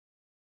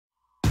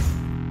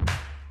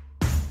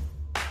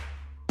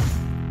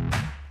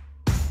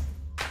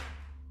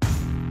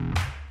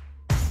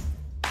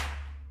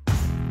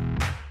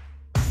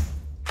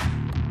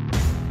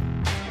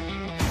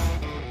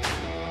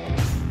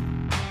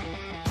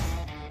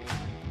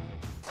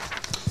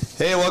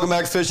Hey, welcome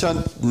back to Fish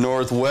Hunt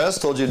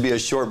Northwest. Told you it'd be a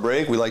short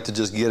break. We like to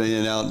just get in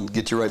and out and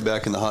get you right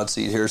back in the hot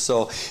seat here.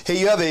 So, hey,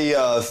 you have a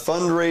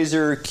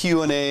fundraiser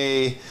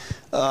Q&A meet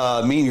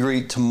and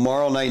greet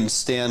tomorrow night in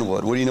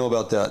Stanwood. What do you know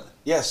about that?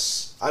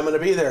 Yes, I'm going to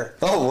be there.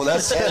 Oh, well,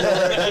 that's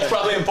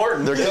probably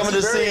important. They're coming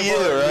to see you,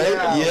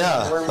 right?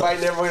 Yeah. We're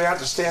inviting everybody out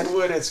to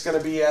Stanwood. It's going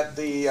to be at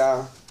the,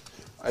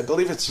 I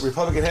believe it's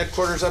Republican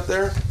headquarters up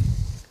there.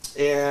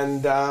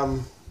 And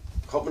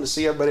hoping to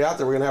see everybody out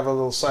there. We're going to have a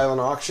little silent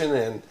auction,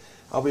 and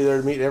I'll be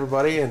there to meet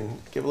everybody and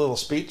give a little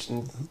speech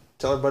and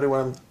tell everybody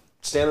what I'm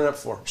standing up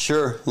for.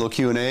 Sure, a little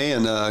Q&A,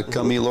 and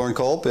come meet Loren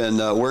Culp. And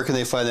where can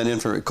they find that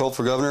info? Culp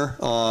for Governor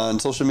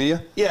on social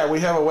media? Yeah, we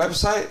have a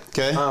website,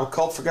 okay.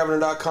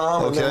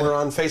 culpforgovernor.com, and then we're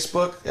on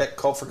Facebook at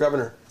Culp for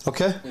Governor.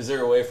 Okay. Is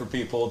there a way for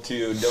people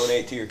to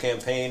donate to your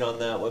campaign on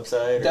that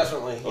website? Or?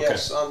 Definitely,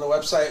 yes. On the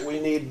website, we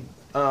need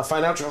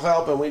financial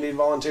help, and we need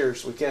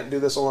volunteers. We can't do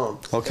this alone.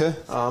 Okay.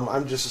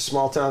 I'm just a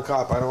small town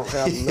cop. I don't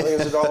have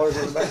millions of dollars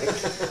in the bank.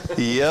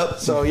 Yep.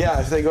 So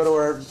yeah, if they go to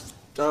our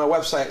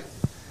website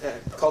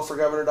at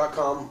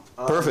culpforgovernor.com,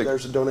 perfect.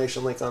 There's a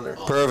donation link on there.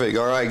 Perfect.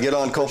 All right, get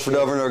on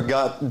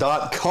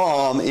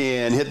culpforgovernor.com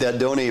and hit that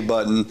donate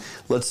button.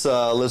 Let's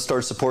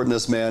start supporting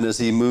this man as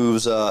he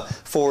moves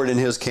forward in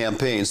his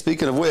campaign.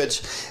 Speaking of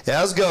which,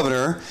 as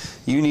governor,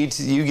 you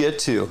get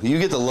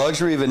the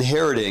luxury of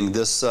inheriting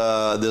this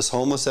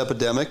homeless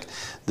epidemic,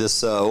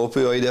 this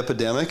opioid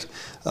epidemic.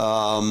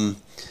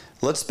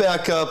 Let's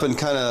back up and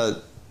kind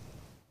of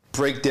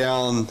break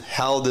down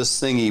how this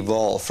thing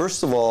evolved.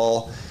 First of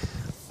all,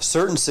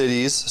 certain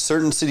cities,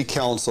 certain city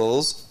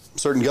councils,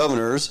 certain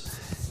governors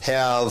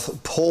have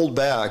pulled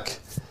back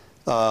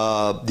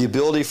the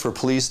ability for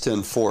police to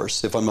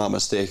enforce, if I'm not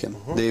mistaken.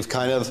 They've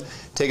kind of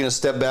taken a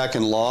step back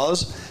in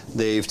laws.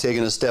 They've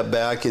taken a step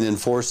back in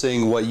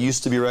enforcing what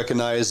used to be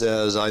recognized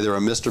as either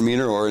a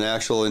misdemeanor or an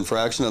actual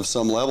infraction of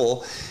some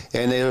level.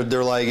 And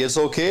they're like, it's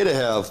okay to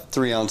have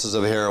 3 ounces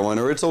of heroin,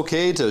 or it's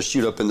okay to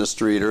shoot up in the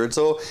street, or it's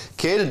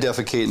okay to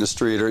defecate in the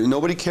street, or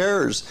nobody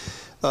cares.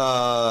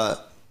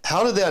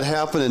 How did that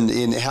happen,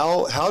 and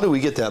how do we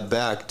get that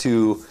back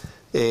to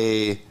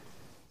a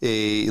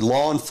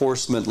law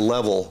enforcement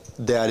level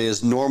that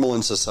is normal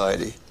in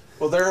society?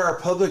 Well, there are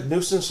public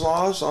nuisance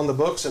laws on the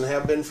books and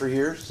have been for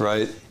years.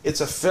 Right.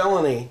 It's a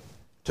felony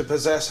to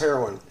possess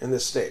heroin in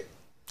this state.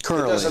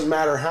 Currently. It doesn't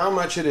matter how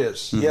much it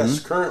is.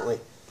 Yes, currently.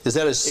 Is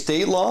that a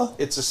state law?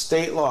 It's a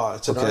state law.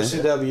 It's an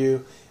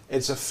RCW.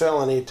 It's a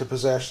felony to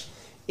possess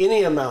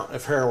any amount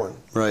of heroin.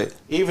 Right.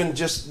 Even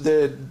just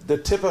the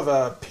tip of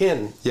a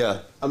pin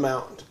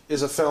amount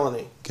is a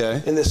felony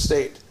in this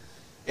state.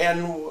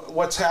 And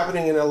what's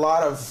happening in a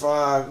lot of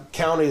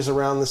counties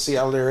around the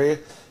Seattle area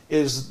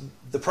is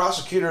the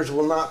prosecutors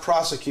will not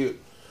prosecute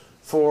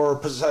for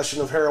possession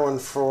of heroin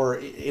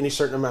for any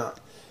certain amount.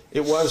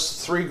 It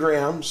was 3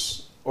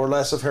 grams or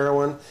less of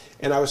heroin,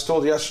 and I was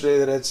told yesterday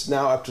that it's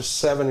now up to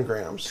 7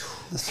 grams.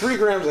 3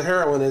 grams of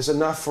heroin is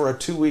enough for a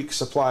 2-week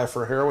supply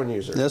for a heroin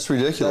user. That's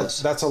ridiculous.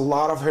 That's a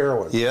lot of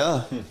heroin.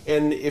 Yeah.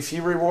 And if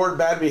you reward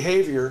bad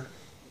behavior,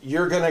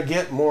 you're going to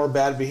get more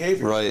bad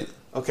behavior. Right.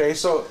 Okay,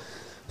 so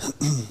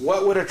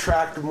what would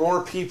attract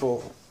more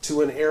people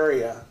to an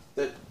area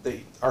that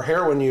they are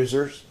heroin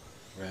users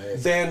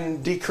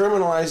than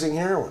decriminalizing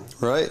heroin?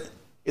 Right.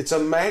 It's a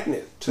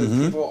magnet to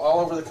people all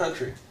over the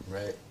country.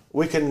 Right.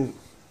 We can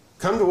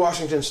come to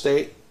Washington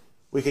State,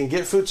 we can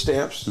get food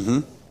stamps,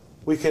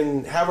 we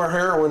can have our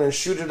heroin and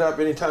shoot it up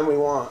anytime we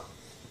want.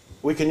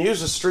 We can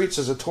use the streets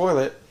as a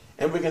toilet,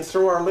 and we can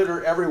throw our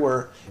litter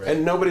everywhere,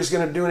 and nobody's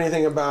going to do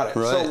anything about it.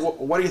 Right. So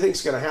what do you think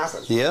is going to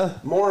happen? Yeah.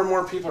 More and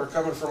more people are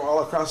coming from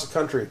all across the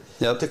country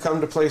to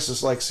come to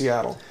places like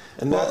Seattle.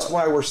 And that's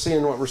why we're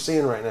seeing what we're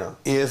seeing right now.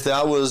 If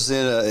that was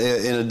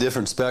in a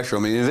different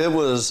spectrum, I mean, if it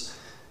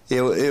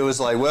was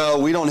like, well,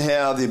 we don't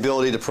have the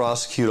ability to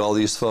prosecute all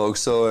these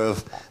folks, so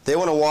if they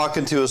want to walk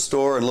into a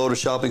store and load a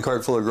shopping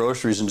cart full of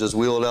groceries and just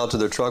wheel it out to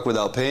their truck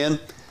without paying,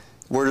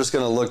 we're just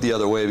going to look the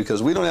other way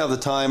because we don't have the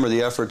time or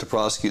the effort to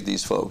prosecute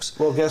these folks.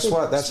 Well, guess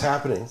what? That's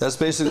happening. That's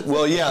basically,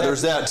 well, yeah,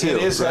 there's that too.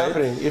 It is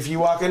happening. If you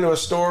walk into a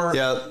store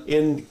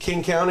in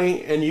King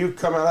County and you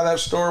come out of that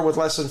store with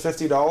less than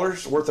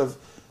 $50 worth of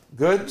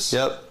goods,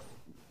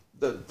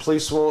 the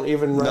police won't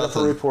even write up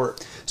a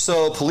report.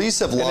 So police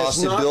have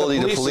lost the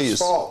ability to police.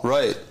 Fault.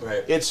 Right.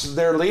 It's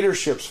their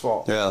leadership's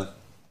fault. Yeah.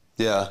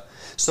 Yeah.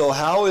 So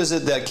how is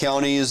it that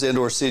counties and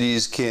or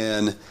cities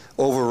can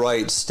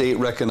overwrite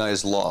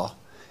state-recognized law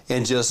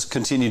and just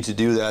continue to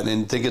do that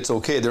and think it's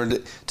okay?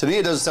 To me,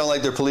 it doesn't sound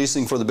like they're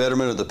policing for the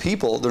betterment of the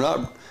people.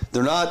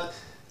 They're not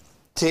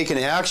taking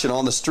action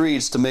on the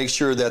streets to make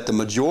sure that the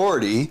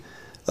majority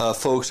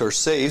folks are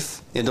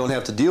safe and don't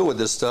have to deal with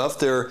this stuff.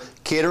 They're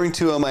catering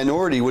to a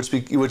minority, which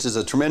is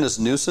a tremendous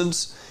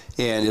nuisance,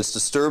 and it's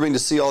disturbing to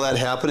see all that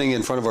happening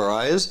in front of our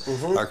eyes.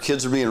 Our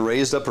kids are being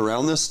raised up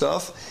around this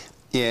stuff,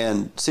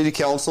 and city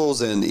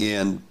councils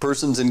and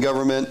persons in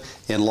government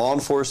and law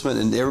enforcement,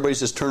 and everybody's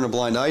just turning a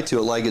blind eye to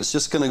it like it's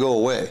just going to go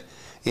away.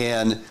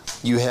 And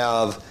you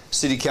have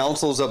city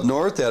councils up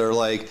north that are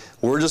like,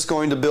 we're just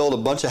going to build a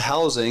bunch of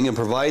housing and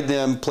provide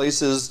them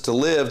places to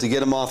live to get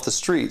them off the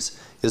streets.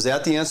 Is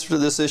that the answer to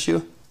this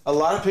issue? A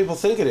lot of people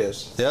think it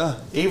is. Yeah.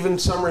 Even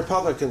some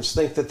Republicans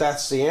think that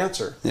that's the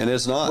answer. And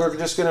it's not.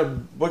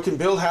 We can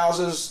build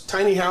houses,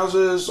 tiny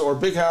houses or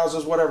big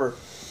houses, whatever.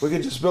 We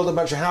could just build a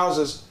bunch of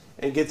houses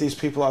and get these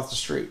people off the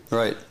street.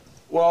 Right.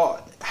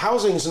 Well,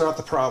 housing is not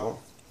the problem.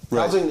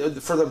 Right. Housing,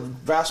 for the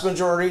vast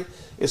majority,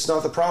 it's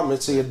not the problem.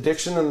 It's the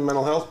addiction and the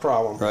mental health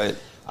problem. Right.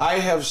 I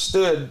have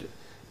stood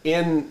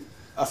in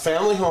a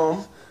family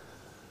home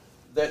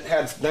that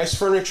had nice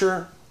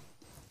furniture.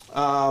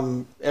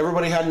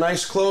 Everybody had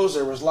nice clothes.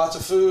 There was lots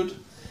of food.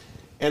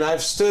 And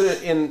I've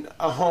stood in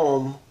a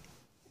home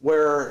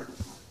where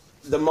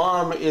the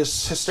mom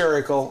is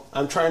hysterical.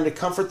 I'm trying to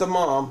comfort the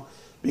mom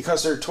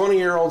because their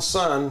 20-year-old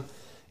son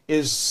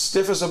is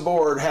stiff as a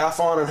board, half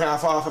on and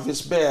half off of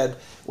his bed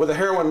with a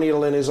heroin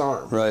needle in his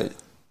arm. Right.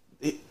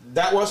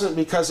 That wasn't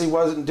because he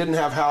didn't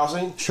have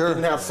housing,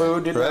 didn't have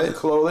food, didn't have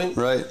clothing.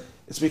 Right.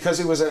 It's because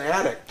he was an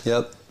addict.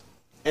 Yep.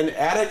 And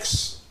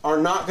addicts are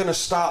not going to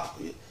stop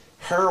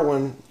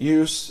heroin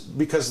use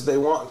because they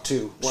want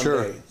to one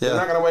day. They're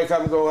not going to wake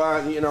up and go,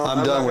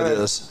 I'm done with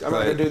this. I'm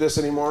not going to do this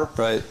anymore.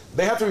 Right.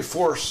 They have to be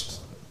forced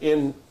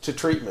into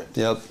treatment.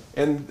 Yep.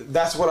 And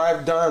that's what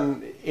I've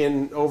done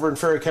over in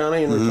Ferry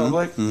County in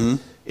Republic,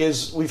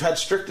 is we've had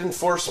strict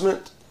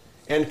enforcement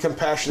and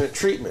compassionate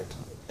treatment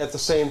at the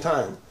same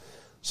time.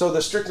 So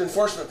the strict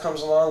enforcement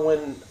comes along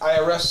when I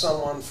arrest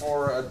someone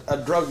for a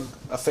drug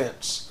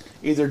offense,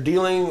 either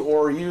dealing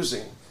or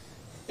using,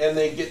 and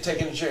they get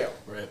taken to jail.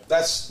 Right.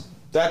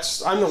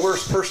 I'm the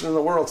worst person in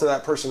the world to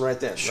that person right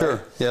then. Sure.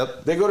 Right?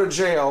 Yep. They go to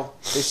jail,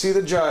 they see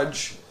the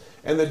judge,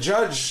 and the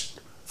judge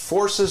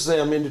forces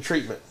them into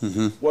treatment.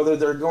 Whether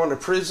they're going to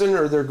prison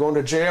or they're going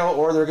to jail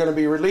or they're going to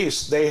be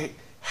released, they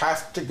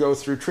have to go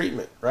through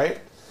treatment, right?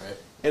 Right.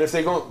 And if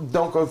they don't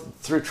go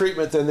through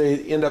treatment, then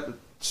they end up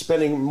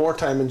spending more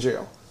time in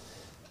jail.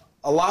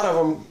 A lot of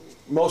them,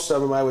 most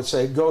of them, I would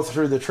say, go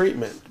through the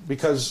treatment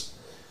because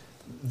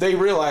they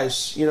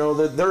realize,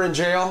 that they're in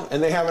jail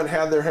and they haven't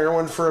had their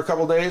heroin for a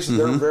couple days.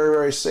 They're very,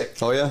 very sick.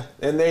 Oh yeah.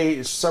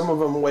 And some of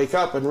them wake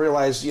up and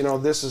realize,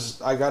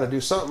 I got to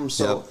do something.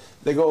 So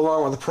they go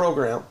along with the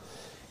program.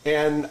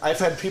 And I've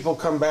had people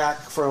come back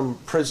from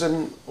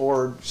prison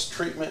or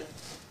treatment,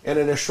 and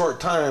in a short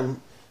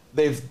time,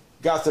 they've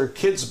got their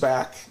kids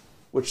back,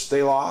 which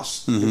they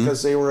lost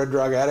because they were a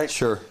drug addict.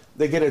 Sure.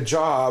 They get a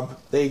job,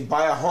 they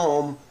buy a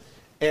home,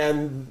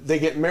 and they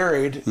get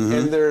married,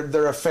 and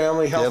they're a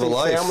family,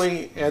 healthy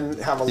family, and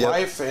have a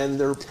life, and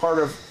they're part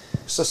of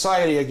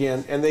society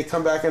again. And they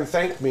come back and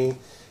thank me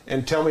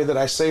and tell me that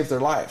I saved their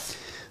life.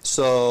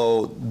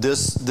 So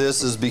this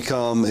has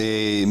become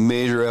a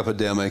major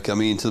epidemic. I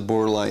mean, to the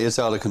borderline, it's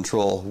out of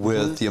control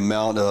with the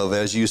amount of,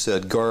 as you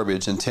said,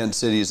 garbage and tent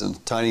cities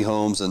and tiny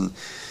homes and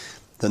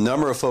the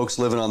number of folks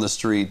living on the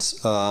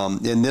streets.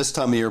 In this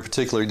time of year,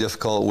 particularly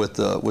difficult with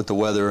the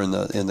weather and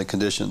the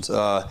conditions.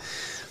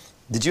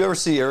 Did you ever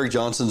see Eric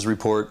Johnson's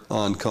report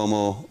on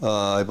Como?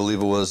 I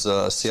believe it was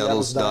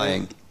Seattle's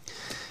dying.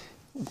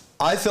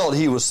 I felt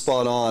he was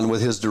spot on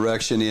with his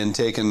direction in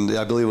taking,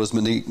 I believe it was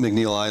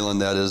McNeil Island,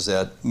 that is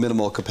at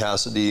minimal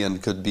capacity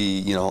and could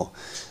be,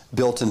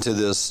 built into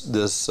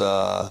this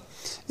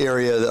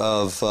area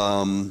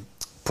of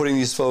putting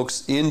these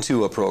folks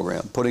into a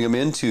program, putting them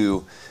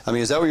into,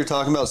 is that what you're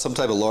talking about? Some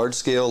type of large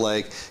scale,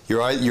 like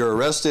you're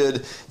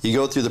arrested, you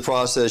go through the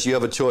process, you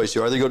have a choice.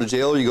 You either go to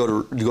jail or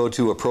you go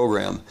to a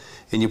program.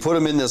 And you put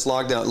them in this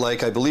lockdown,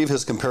 like I believe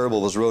his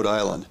comparable was Rhode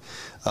Island.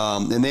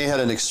 And they had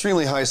an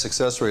extremely high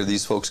success rate of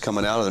these folks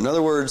coming out of it. In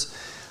other words,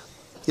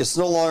 it's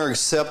no longer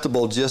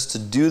acceptable just to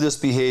do this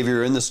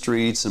behavior in the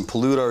streets and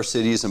pollute our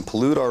cities and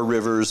pollute our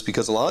rivers,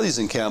 because a lot of these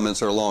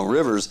encampments are along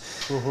rivers.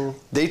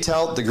 They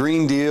tout the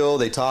Green Deal.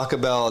 They talk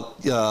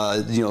about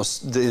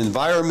the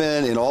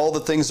environment and all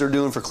the things they're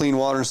doing for clean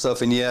water and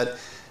stuff, and yet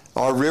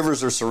our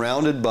rivers are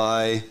surrounded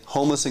by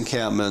homeless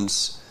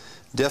encampments,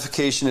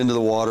 defecation into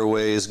the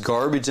waterways,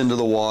 garbage into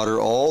the water,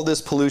 all this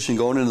pollution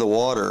going into the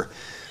water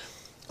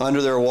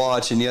under their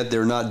watch, and yet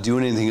they're not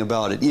doing anything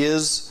about it.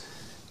 Is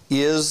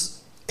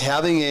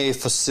having a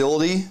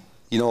facility,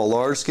 a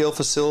large-scale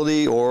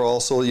facility, or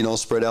also,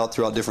 spread out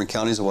throughout different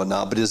counties and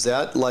whatnot, but is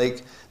that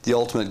like the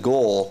ultimate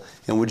goal?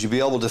 And would you be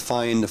able to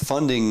find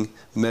funding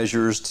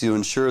measures to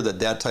ensure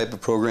that type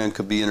of program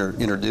could be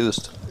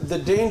introduced? The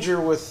danger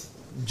with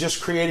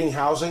just creating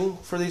housing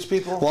for these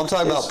people? Well, I'm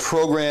talking about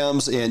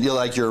programs, and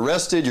you're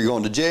arrested, you're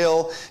going to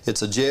jail.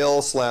 It's a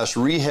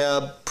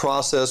jail/rehab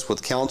process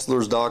with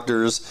counselors,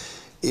 doctors.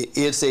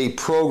 It's a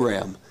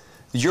program.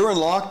 You're in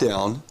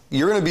lockdown.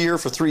 You're going to be here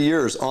for 3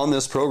 years on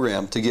this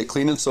program to get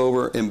clean and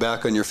sober and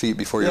back on your feet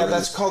before you're released.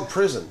 That's called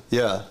prison.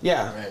 Yeah.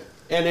 Right.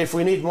 And if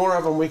we need more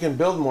of them, we can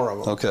build more of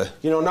them. Okay.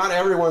 Not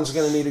everyone's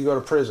going to need to go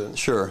to prison.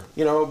 Sure.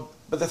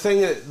 But the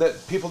thing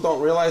that people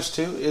don't realize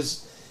too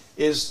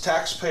is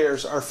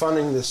taxpayers are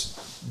funding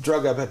this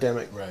drug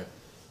epidemic. Right.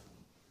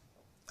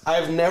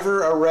 I've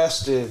never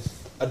arrested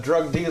a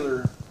drug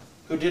dealer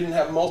who didn't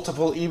have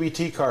multiple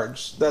EBT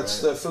cards.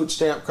 That's the food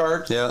stamp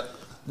card. Yeah.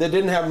 that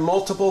didn't have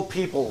multiple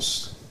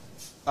people's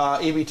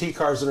EBT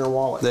cards in their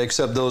wallet. They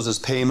accept those as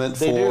payment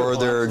for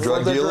their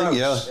drug dealing?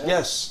 Drugs. Yeah.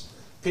 Yes.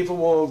 People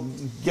will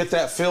get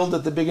that filled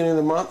at the beginning of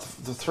the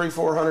month, the $300,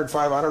 $400,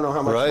 $500, I don't know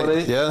how much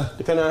money,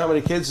 depending on how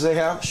many kids they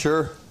have.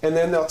 Sure. And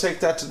then they'll take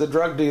that to the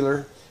drug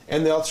dealer,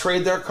 and they'll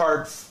trade their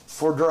card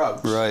for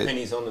drugs. Right.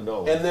 Pennies on the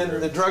dollar. And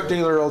then the drug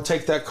dealer will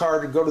take that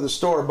card and go to the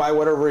store, buy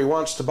whatever he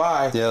wants to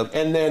buy,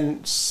 and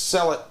then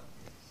sell it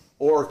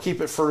or keep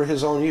it for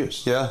his own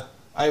use. Yeah.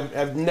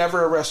 I've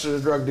never arrested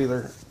a drug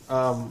dealer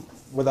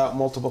without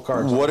multiple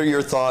cards. What are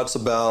your thoughts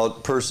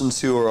about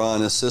persons who are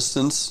on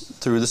assistance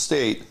through the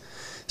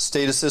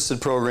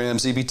state-assisted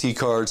programs, EBT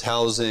cards,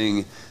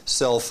 housing,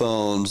 cell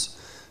phones,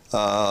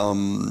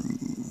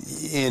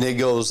 and it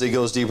goes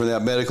deeper than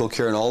that, medical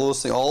care and all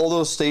those things, all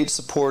those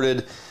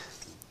state-supported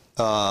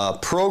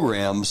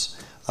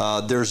programs.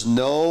 There's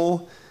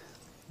no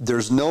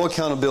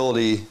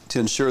accountability to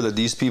ensure that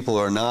these people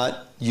are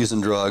not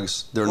using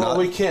drugs. Well,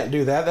 we can't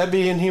do that. That'd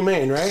be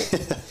inhumane, right?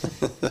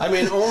 I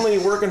mean, only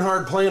working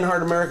hard, playing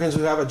hard Americans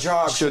who have a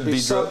job should be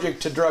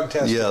subject to drug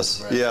testing.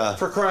 Yes, right. Yeah.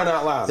 For crying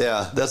out loud.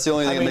 Yeah, that's the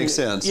only thing that makes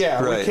sense.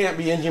 Yeah, right. We can't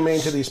be inhumane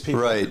to these people.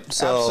 Right.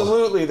 So,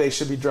 absolutely, they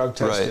should be drug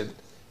tested. Right.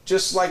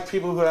 Just like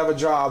people who have a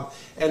job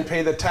and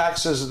pay the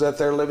taxes that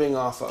they're living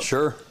off of.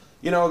 Sure.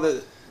 You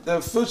know, the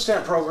food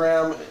stamp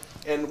program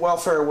and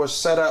welfare was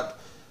set up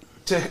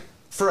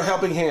for a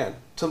helping hand,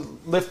 to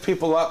lift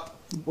people up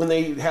when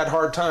they had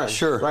hard times.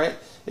 Sure. Right?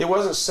 It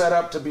wasn't set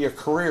up to be a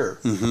career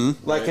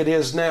like it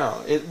is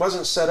now. It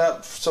wasn't set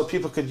up so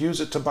people could use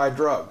it to buy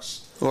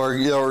drugs. Or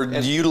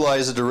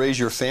utilize it to raise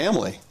your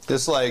family.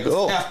 It's like,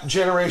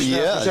 generation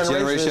after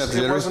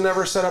generation. It wasn't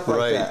ever set up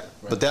like that.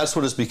 Right. But that's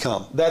what it's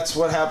become. That's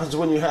what happens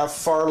when you have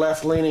far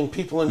left-leaning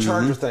people in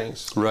charge of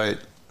things. Right,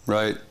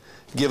 right.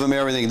 Give them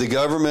everything. The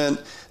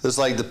government, it's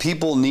like the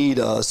people need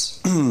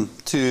us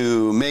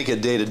to make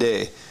it day to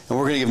day. And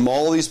we're going to give them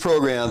all these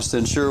programs to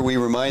ensure we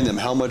remind them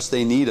how much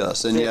they need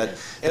us. And yet,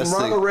 and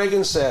Ronald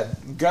Reagan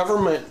said,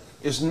 government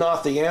is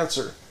not the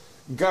answer.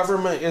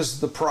 Government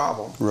is the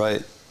problem.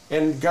 Right.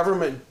 And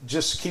government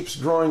just keeps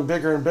growing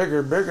bigger and bigger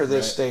and bigger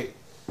this state.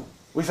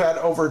 We've had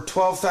over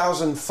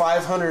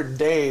 12,500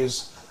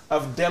 days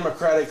of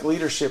democratic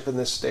leadership in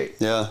this state.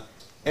 Yeah.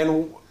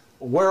 And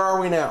where are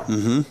we now?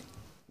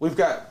 We've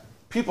got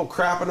people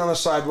crapping on the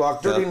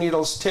sidewalk, dirty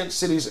needles, tent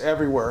cities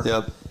everywhere.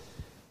 Yep.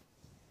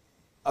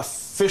 A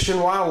fish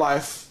and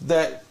wildlife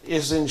that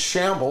is in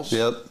shambles.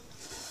 Yep.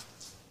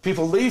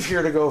 People leave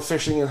here to go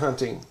fishing and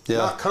hunting,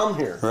 not come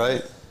here.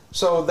 Right.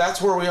 So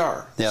that's where we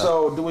are. Yeah.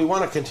 So do we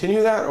want to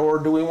continue that, or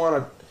do we want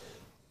to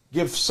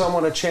give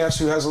someone a chance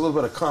who has a little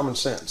bit of common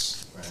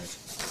sense?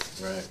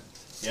 Right.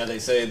 Yeah, they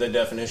say the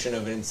definition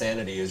of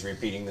insanity is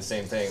repeating the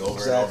same thing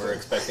over and over,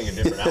 expecting a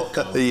different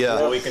outcome.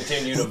 Well, we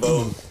continue to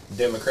vote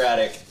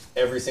Democratic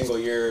every single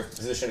year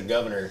position of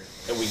governor,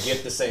 and we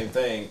get the same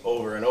thing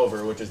over and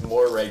over, which is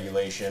more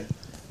regulation,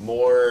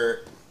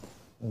 more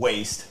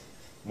waste,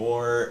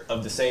 more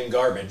of the same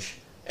garbage.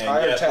 And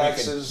higher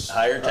taxes,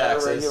 higher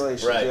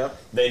regulations. Right. Yep.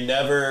 They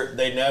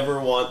never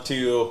want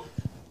to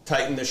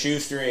tighten the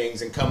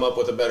shoestrings and come up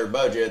with a better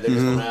budget. They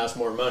just want to ask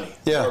more money.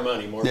 More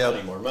money, more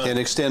money, more money. And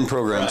extend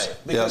programs. Right.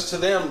 Because to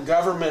them,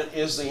 government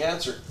is the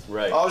answer.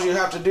 Right. All you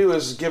have to do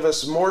is give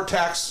us more of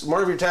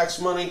your tax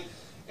money,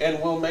 and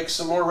we'll make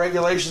some more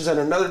regulations in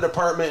another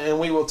department, and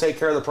we will take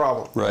care of the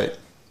problem. Right.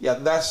 Yeah,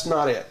 that's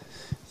not it.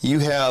 You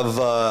have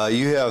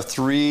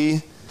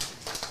 3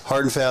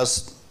 hard and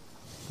fast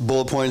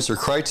bullet points or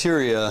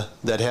criteria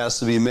that has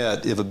to be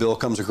met if a bill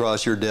comes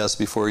across your desk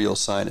before you'll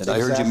sign it.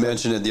 Exactly. I heard you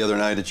mention it the other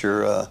night at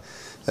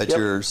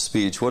your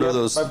speech. What are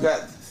those? I've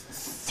got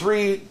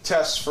 3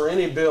 tests for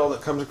any bill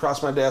that comes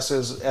across my desk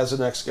as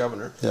an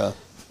ex-governor. Yeah.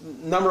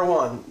 Number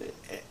 1,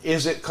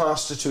 is it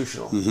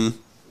constitutional?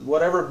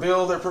 Whatever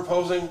bill they're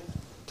proposing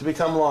to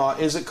become law,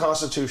 is it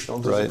constitutional?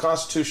 Does the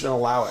Constitution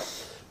allow it?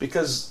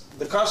 Because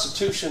the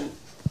Constitution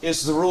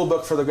is the rule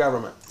book for the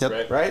government.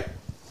 Yep. Right?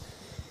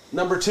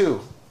 Number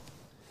 2,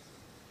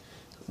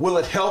 will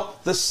it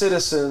help the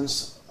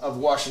citizens of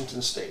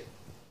Washington State?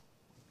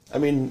 I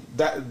mean,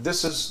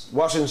 this is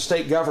Washington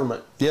State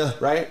government. Yeah.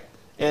 Right?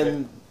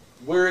 And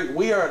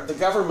we are the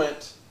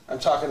government. I'm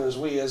talking as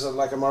we, as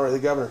like I'm already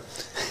the governor.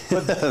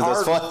 But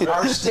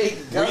our state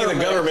government. We,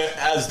 the government,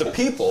 as the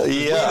people.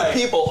 Yeah. We,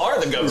 the people,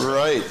 are the government.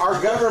 Right.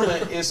 Our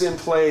government is in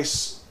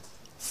place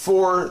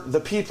for the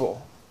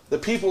people. The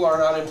people are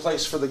not in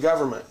place for the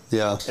government.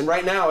 Yeah. And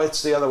right now,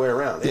 it's the other way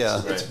around.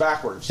 It's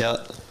backwards.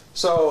 Yeah.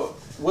 So,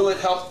 will it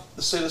help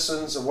the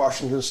citizens of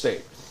Washington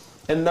State?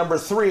 And number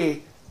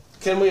 3,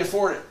 can we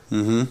afford it?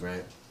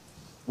 Right.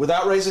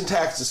 Without raising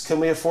taxes, can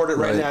we afford it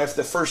right now? If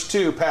the first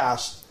 2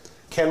 pass,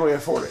 can we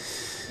afford it?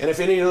 And if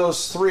any of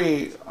those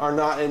 3 are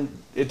not, and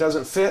it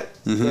doesn't fit,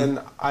 then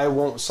I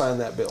won't sign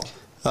that bill.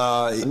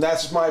 And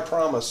that's my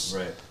promise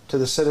to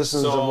the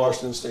citizens of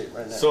Washington State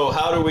right now. So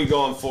how do we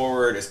going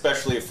forward,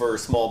 especially for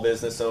small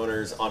business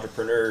owners,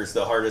 entrepreneurs?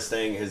 The hardest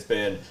thing has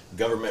been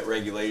government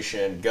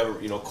regulation,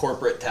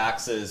 corporate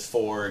taxes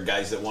for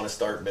guys that want to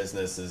start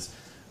businesses.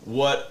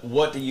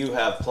 What do you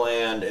have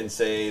planned in,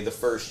 say, the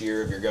first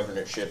year of your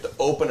governorship to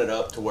open it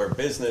up to where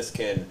business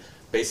can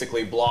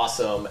basically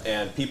blossom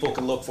and people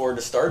can look forward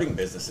to starting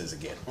businesses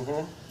again?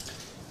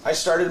 I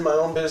started my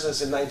own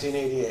business in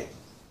 1988,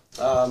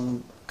 a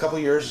couple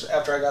years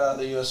after I got out of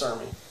the U.S.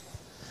 Army.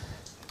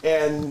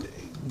 And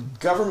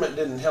government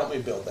didn't help me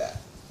build that.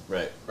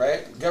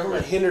 Right?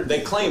 Government hindered me.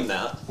 They claim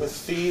that. With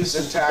fees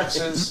and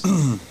taxes.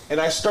 And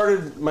I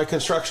started my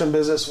construction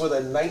business with a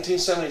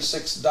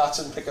 1976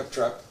 Datsun pickup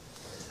truck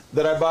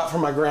that I bought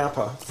from my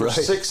grandpa for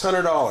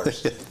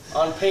 $600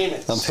 on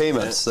payments. On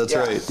payments, that's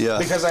right, yeah.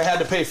 Because I had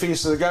to pay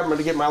fees to the government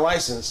to get my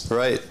license.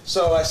 Right.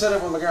 So I set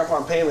up with my grandpa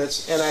on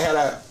payments, and I had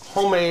a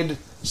homemade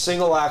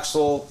single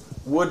axle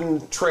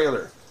wooden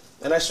trailer.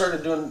 And I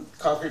started doing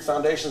concrete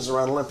foundations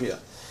around Olympia.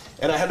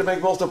 And I had to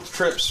make multiple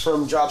trips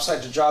from job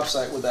site to job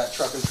site with that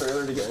truck and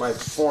trailer to get my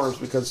forms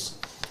because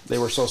they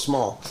were so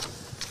small.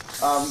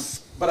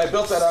 But I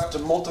built that up to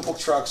multiple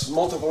trucks,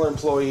 multiple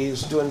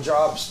employees, doing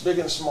jobs big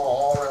and small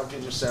all around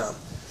Puget Sound.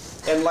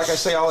 And like I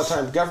say all the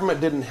time, government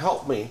didn't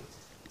help me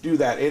do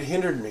that. It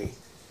hindered me.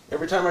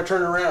 Every time I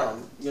turned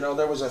around,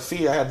 there was a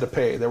fee I had to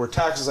pay. There were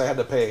taxes I had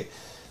to pay.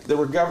 There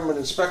were government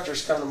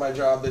inspectors come to my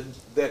job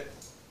that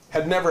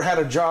had never had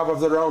a job of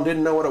their own,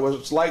 didn't know what it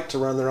was like to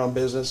run their own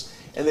business.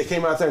 And they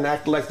came out there and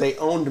acted like they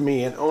owned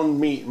me and owned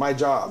my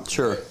job.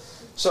 Sure.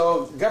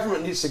 So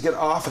government needs to get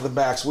off of the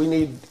backs. We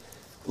need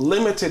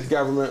limited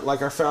government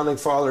like our founding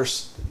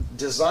fathers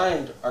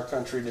designed our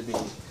country to be.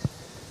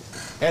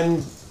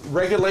 And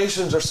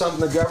regulations are something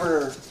the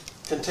governor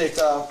can take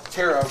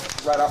care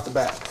of right off the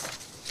bat.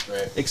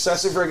 Right.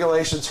 Excessive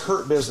regulations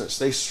hurt business.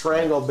 They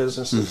strangle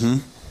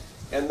businesses.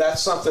 And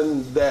that's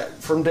something that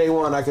from day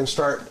one I can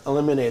start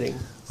eliminating.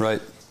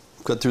 Right.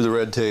 Cut through the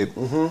red tape.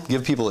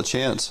 Give people a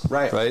chance.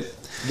 Right.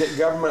 Get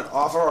government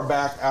off of our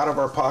back, out of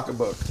our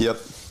pocketbook. Yep.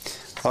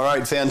 All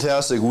right,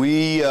 fantastic.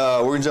 We're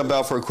going to jump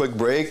out for a quick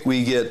break.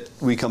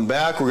 We come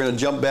back. We're going to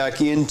jump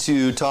back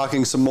into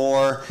talking some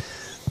more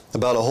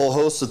about a whole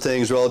host of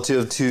things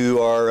relative to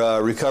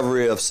our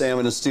recovery of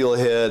salmon and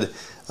steelhead,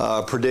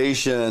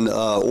 predation,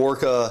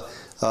 orca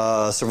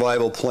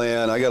survival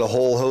plan. I got a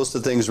whole host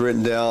of things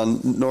written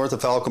down. North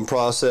of Falcon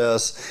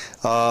process.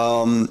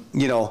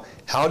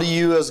 How do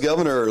you, as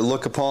governor,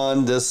 look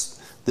upon this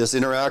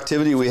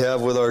interactivity we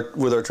have with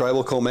our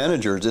tribal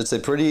co-managers? It's a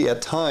pretty,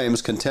 at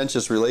times,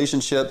 contentious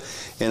relationship,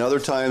 and other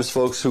times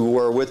folks who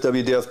are with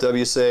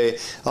WDFW say,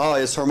 oh,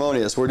 it's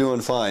harmonious, we're doing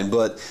fine.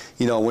 But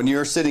when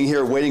you're sitting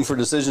here waiting for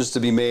decisions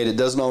to be made, it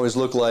doesn't always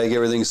look like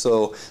everything's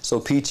so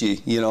peachy.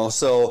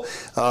 So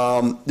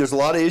there's a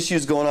lot of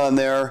issues going on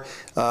there.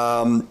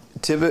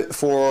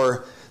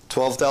 For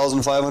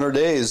 12,500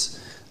 days,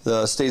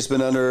 the state's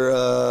been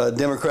under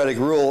Democratic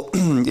rule,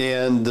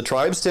 and the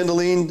tribes tend to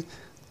lean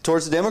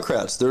towards the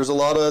Democrats. There's a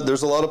lot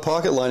of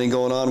pocket lining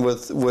going on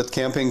with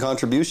campaign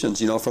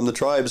contributions. From the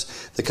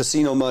tribes, the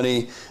casino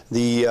money,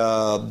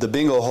 the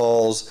bingo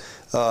halls.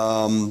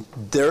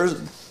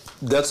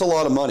 That's a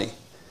lot of money,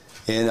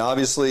 and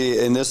obviously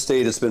in this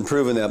state, it's been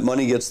proven that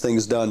money gets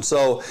things done.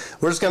 So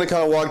we're just going to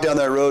kind of walk down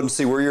that road and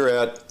see where you're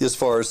at as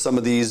far as some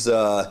of these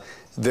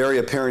very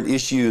apparent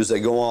issues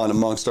that go on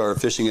amongst our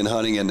fishing and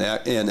hunting and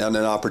an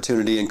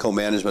opportunity and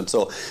co-management.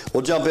 So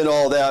we'll jump into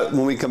all that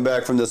when we come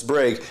back from this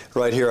break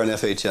right here on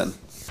FHN.